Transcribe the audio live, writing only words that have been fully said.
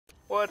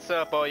What's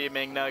up, all you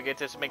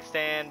McNuggets? It's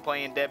McStan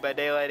playing Dead by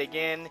Daylight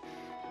again,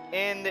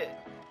 and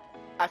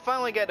I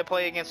finally got to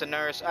play against a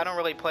nurse. I don't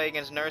really play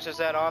against nurses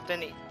that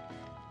often.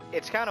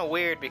 It's kind of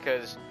weird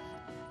because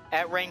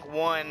at rank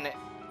 1,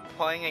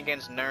 playing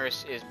against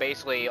nurse is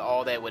basically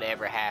all that would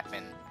ever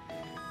happen.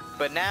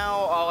 But now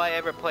all I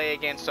ever play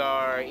against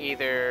are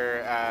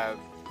either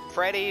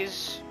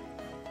Freddy's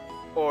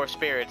or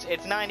spirits.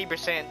 It's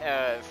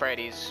 90%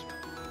 Freddy's,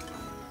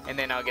 and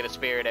then I'll get a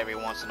spirit every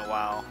once in a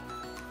while.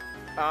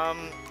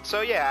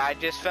 So yeah, I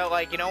just felt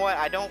like, you know what,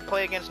 I don't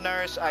play against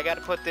nurse, I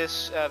gotta put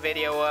this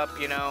video up,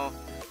 you know.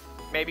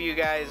 Maybe you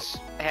guys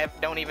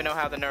don't even know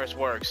how the nurse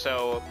works,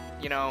 so,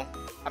 you know,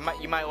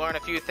 you might learn a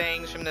few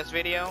things from this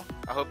video.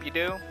 I hope you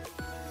do.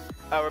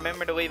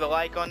 Remember to leave a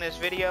like on this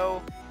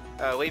video,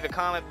 leave a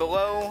comment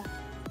below,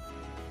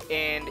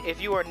 and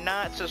if you are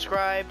not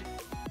subscribed,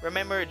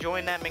 remember to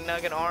join that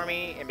McNugget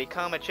army and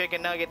become a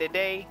chicken nugget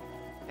today,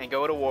 and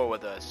go to war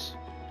with us.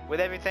 With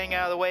everything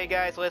out of the way,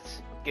 guys,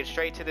 let's get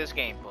straight to this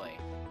gameplay.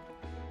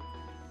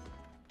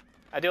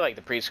 I do like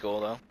the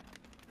preschool, though.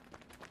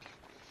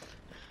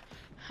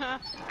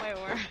 Wait,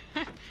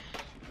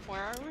 where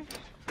are we?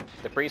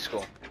 The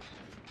preschool.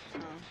 Oh.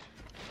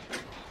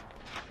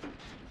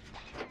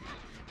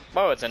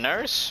 Oh, it's a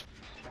nurse?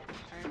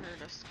 I heard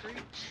a screech.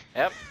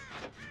 Yep.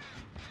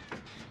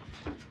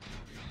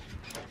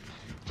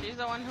 She's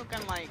the one who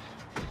can, like,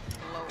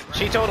 blow, right?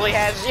 She totally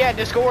has, yeah,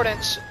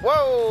 discordance.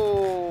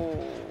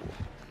 Whoa!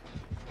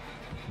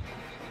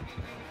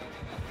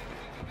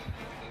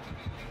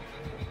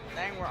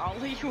 Dang, we're all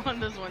you on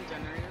this one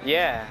generator.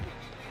 Yeah.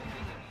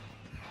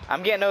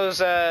 I'm getting those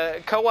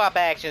co-op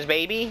actions,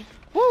 baby.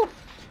 Woo!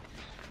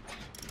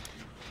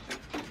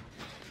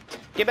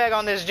 Get back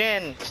on this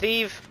gen,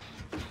 Steve.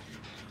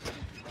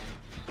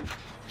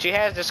 She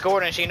has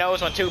discordance. She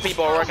knows when two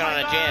people are working on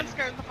a gen. That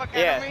scared the fuck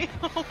Yeah. out of me.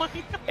 Oh my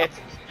god.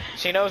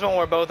 She knows when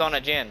we're both on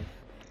a gen.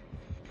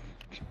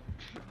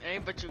 Hey,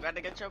 but you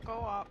gotta get your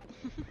co-op.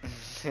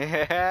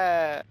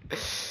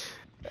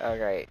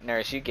 Alright,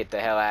 nurse, you get the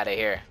hell out of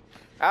here.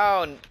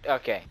 Oh,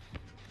 okay.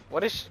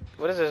 What is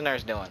this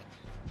nurse doing?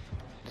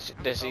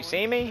 Does he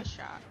see me?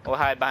 We'll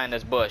hide behind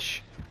this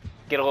bush.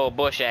 Get a little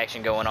bush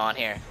action going on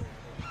here.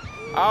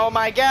 Oh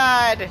my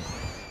god!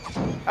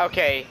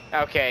 Okay,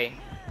 okay.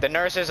 The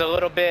nurse is a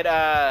little bit,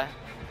 a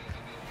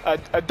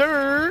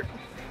dirt!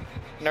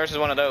 Nurse is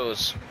one of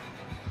those.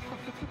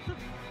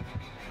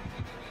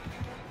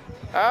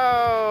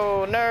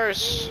 Oh,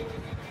 nurse!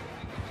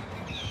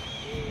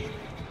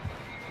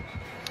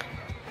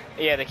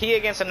 Yeah, the key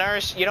against a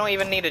nurse, you don't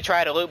even need to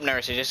try to loop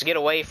nurses, just get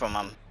away from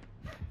them.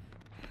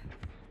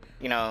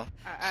 You know.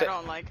 I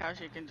don't like how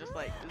she can just,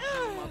 like,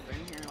 zoom up in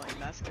here, like,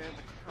 that scared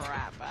the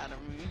crap out of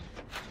me.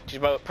 She's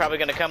probably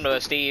gonna come to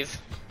us, Steve.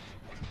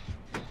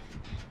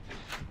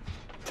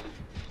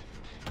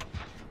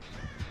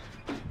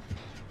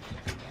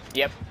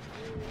 Yep.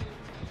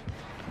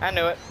 I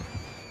knew it.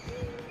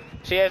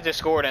 She has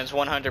discordance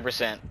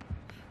 100%.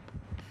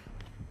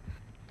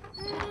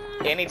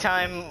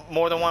 Anytime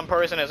more than one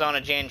person is on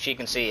a gen, she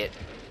can see it.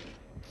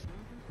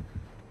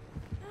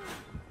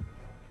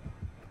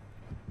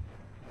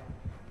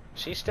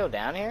 She's still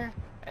down here?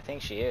 I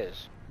think she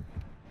is.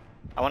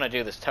 I want to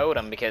do this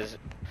totem because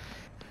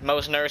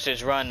most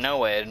nurses run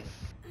NOED.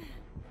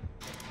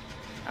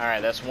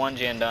 Alright, that's one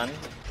gen done.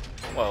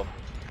 Well,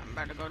 I'm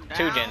about to go down,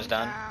 2 gens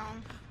done.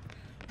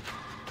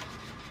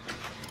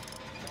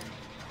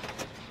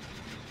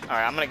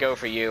 Alright, I'm gonna go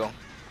for you.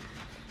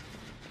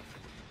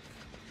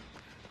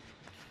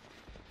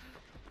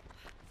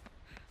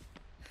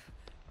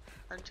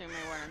 Her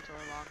teammate went into her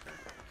locker.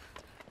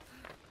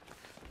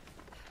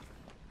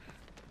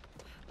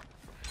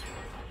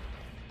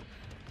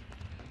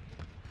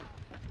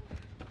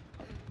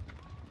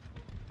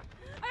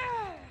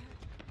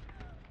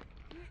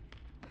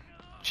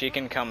 She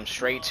can come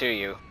straight to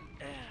you.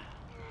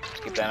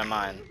 Just keep that in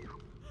mind.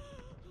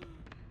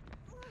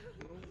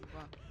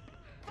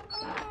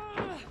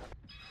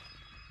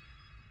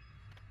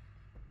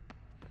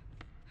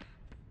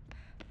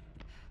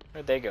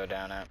 Where'd they go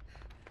down at?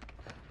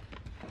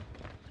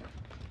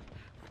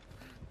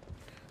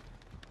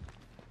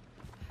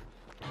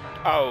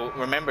 Oh,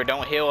 remember,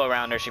 don't heal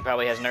around her. She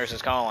probably has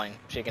nurses calling.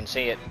 She can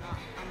see it. I'm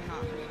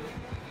not.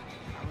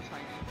 I was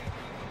hiding.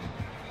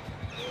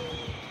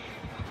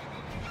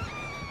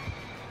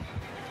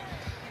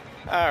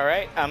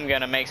 Alright, I'm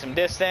gonna make some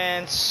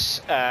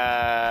distance.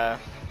 Yeah.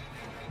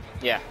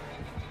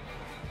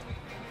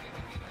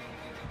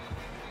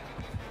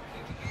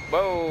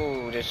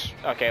 Whoa, just,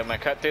 okay, I'm gonna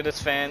cut through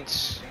this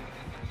fence.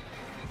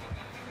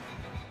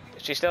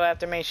 Is she still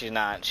after me? She's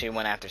not. She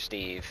went after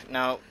Steve.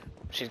 No,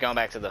 she's going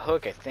back to the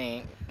hook, I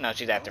think. No,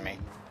 she's after me.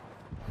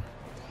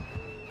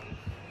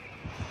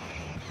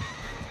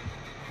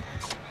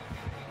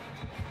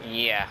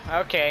 Yeah,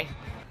 okay.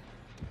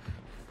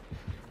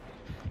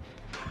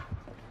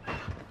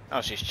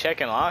 Oh, she's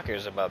checking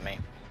lockers above me.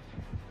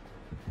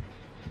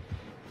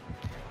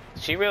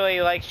 She really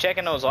likes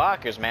checking those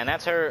lockers, man.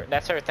 That's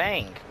her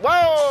thing.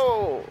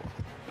 Whoa!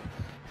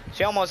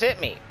 She almost hit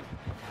me.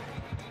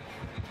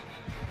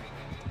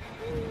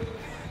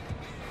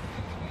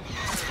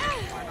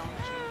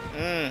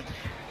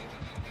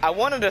 I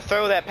wanted to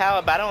throw that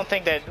pallet, but I don't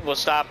think that will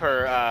stop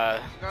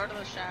her. Go to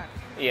the shack.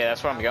 Yeah,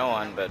 that's where I'm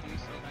going, but.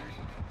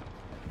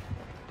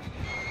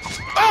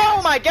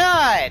 Oh my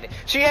god!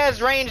 She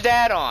has ranged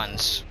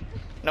add-ons.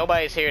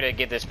 Nobody's here to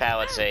get this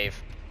pallet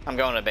safe. I'm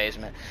going to the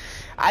basement.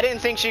 I didn't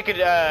think she could,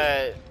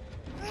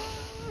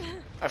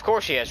 Of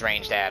course she has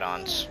ranged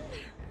add-ons.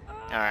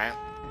 Alright.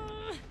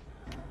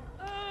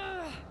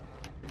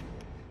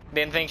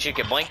 Didn't think she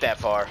could blink that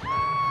far.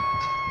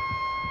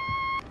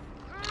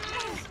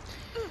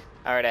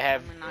 Alright, I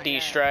have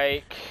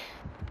D-strike.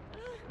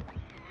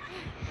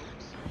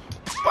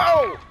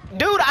 Whoa!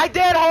 Dude, I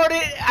dead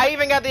harded. I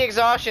even got the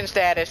exhaustion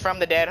status from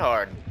the dead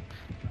hard.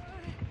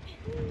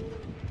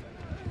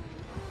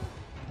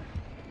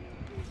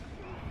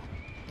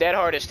 Dead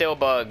hard is still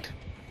bugged.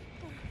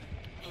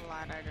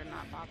 Glad I did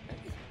not pop it.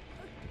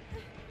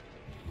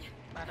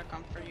 That'll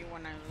come for you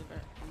when I leave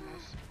it.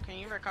 Almost. Can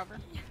you recover?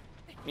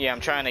 Yeah, I'm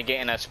trying to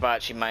get in a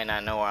spot she might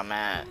not know where I'm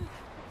at.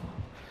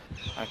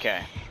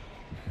 Okay.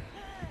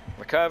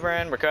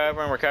 Recovering.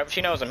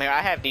 She knows I'm here.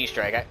 I have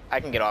D-strike. I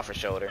can get off her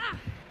shoulder.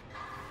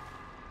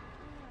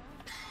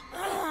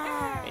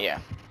 Yeah.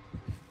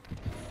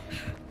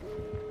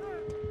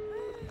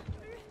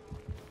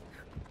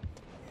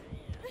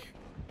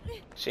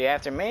 She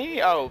after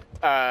me? Oh,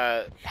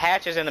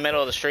 Hatch is in the middle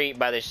of the street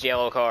by this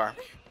yellow car.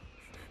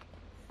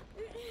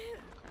 Okay,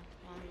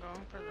 I'm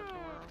going for the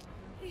door.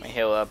 Let me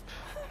heal up.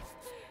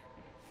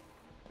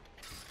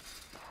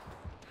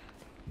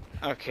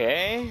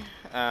 Okay.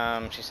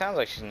 She sounds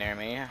like she's near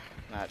me.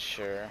 Not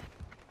sure.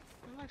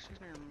 I feel like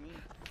she's near me.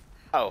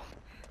 Oh.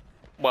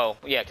 Well,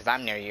 yeah, because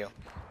I'm near you.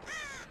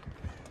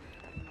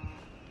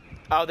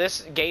 Oh,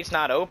 this gate's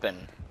not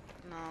open.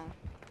 No.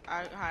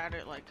 I had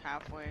it like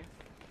halfway.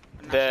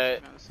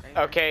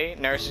 Okay,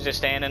 nurse is just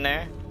standing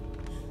there.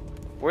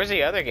 Where's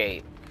the other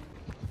gate?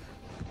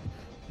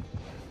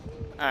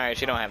 Alright,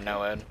 she don't have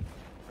no ed.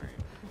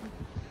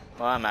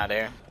 Well, I'm out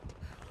here.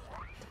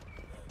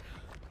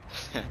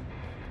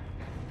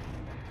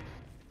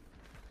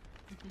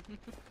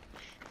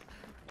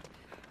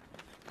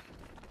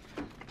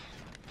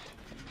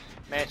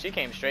 Man, she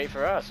came straight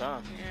for us, huh?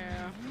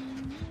 Yeah.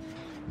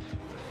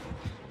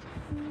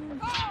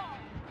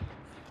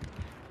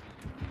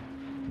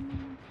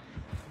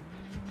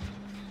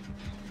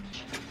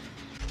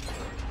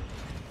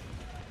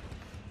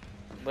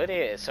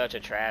 Lydia is such a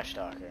trash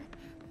talker.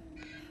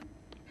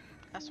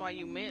 That's why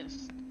you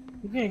missed.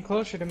 You're getting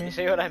closer to me. You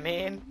see what I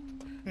mean?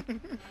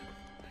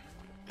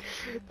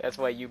 That's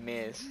why you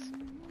missed.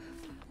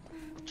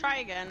 Try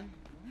again.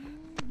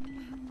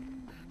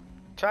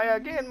 Try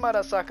again,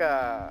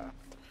 motherfucker.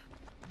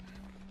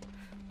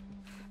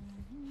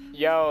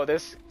 Yo,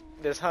 this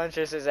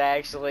huntress is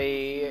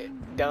actually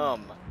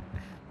dumb.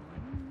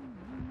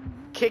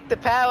 Kick the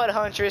pallet,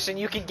 huntress, and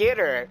you can get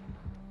her.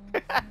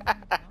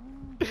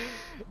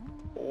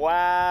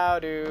 Wow,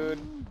 dude.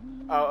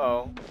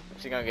 Uh-oh.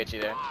 She gonna get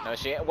you there. No,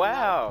 she ain't.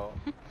 Wow.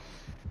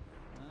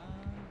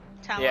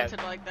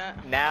 Talented like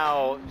that.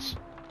 Now.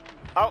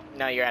 Oh,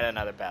 now you're at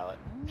another pallet.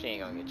 She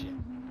ain't gonna get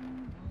you.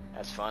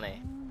 That's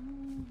funny.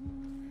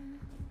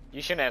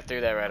 You shouldn't have threw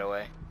that right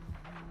away.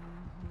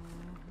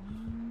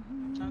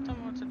 Don't tell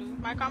me what to do.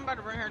 Mike, I'm about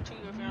to bring her to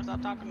you if you don't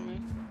stop talking to me.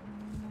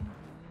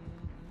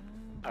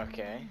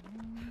 Okay.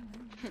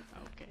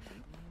 Okay.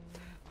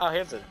 Oh,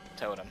 here's a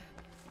totem.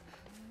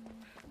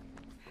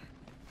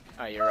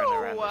 Oh, you're running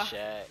around the Oh.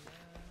 shack.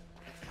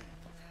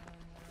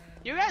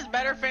 You guys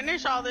better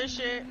finish all this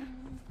shit.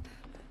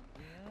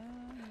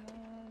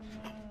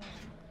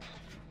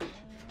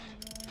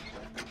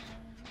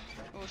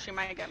 Oh, she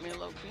might get me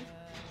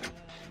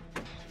low-key.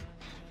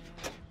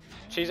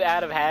 She's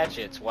out of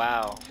hatchets.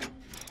 Wow.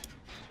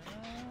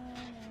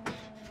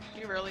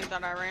 You really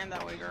thought I ran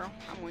that way, girl?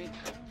 I'm weak.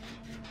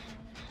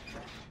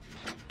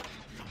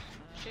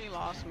 She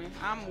lost me.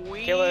 I'm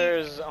weak.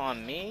 Killer's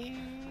on me?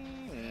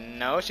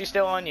 No, she's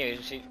still on you.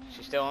 She's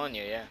still on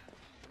you, yeah.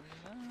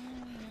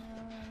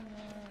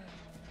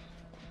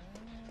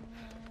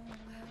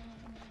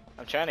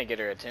 I'm trying to get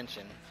her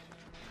attention.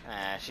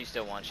 Ah, she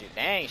still wants you.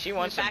 Dang, she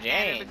wants some Back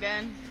at it Jane.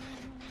 again.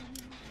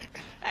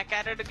 Back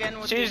at it again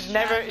with She's this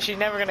never shot. she's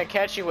never gonna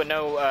catch you with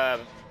no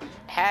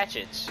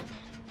hatchets.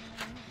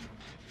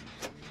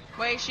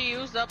 Wait, she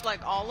used up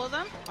like all of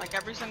them? Like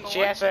every single She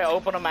one? has to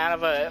open them out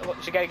of a.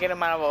 She gotta get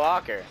them out of a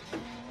locker.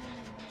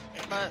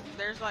 But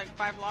there's like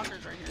 5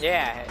 lockers right here.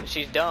 Yeah,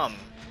 she's dumb.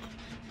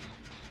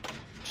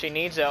 She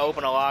needs to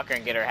open a locker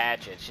and get her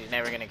hatchet. She's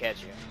never gonna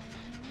catch you.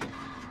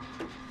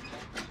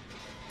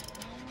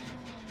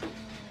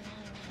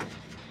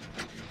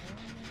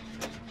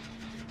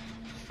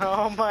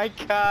 Oh my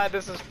god,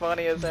 this is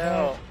funny as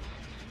hell.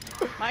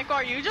 Michael,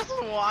 are you just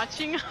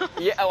watching us?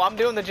 Yeah, oh, I'm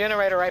doing the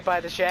generator right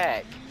by the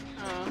shack.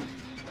 Oh.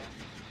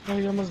 Oh,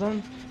 you almost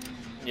done?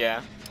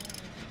 Yeah.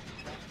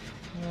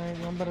 Alright,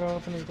 I'm better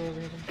open this door over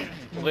here.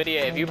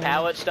 Lydia, if you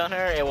pallet stun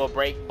her, it will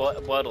break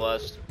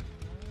bloodlust.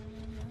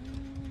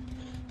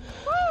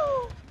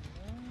 Woo!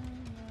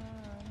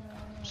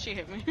 She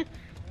hit me.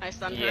 I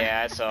stunned her.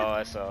 Yeah,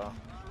 I saw.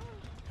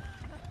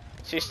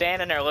 She's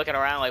standing there looking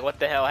around like, what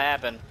the hell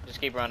happened?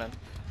 Just keep running.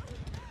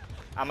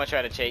 I'm gonna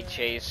try to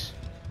chase.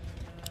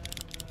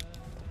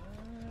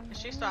 Is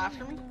she still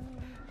after me?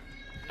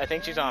 I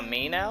think she's on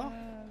me now.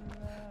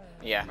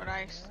 Yeah, But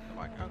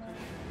what? Okay.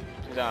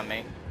 she's on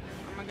me.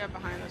 I'm gonna get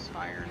behind this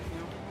fire. You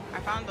know. I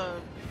found the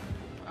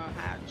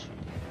hatch.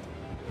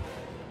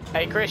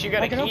 Hey, Chris, you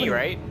got I a can open key, it.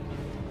 right?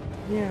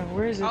 Yeah,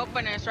 where is it?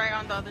 Open it. It's right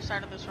on the other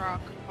side of this rock.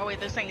 Oh wait,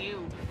 this ain't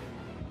you.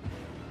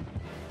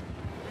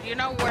 You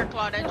know where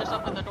Claudette just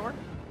opened the door?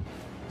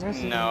 I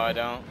see No, I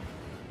don't.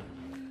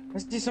 I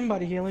see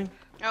somebody healing.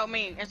 Oh,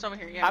 me. It's over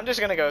here, yeah. I'm just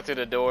gonna go through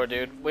the door,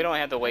 dude. We don't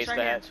have to waste right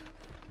the here. hatch.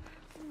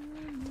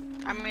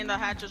 I mean, the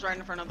hatch is right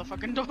in front of the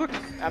fucking door.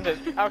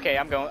 Okay.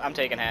 I'm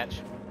taking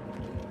hatch.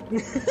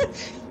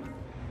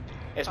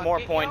 It's Fuck more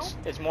it, points.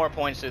 yo. It's more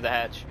points through the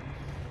hatch.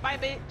 Bye,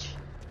 bitch.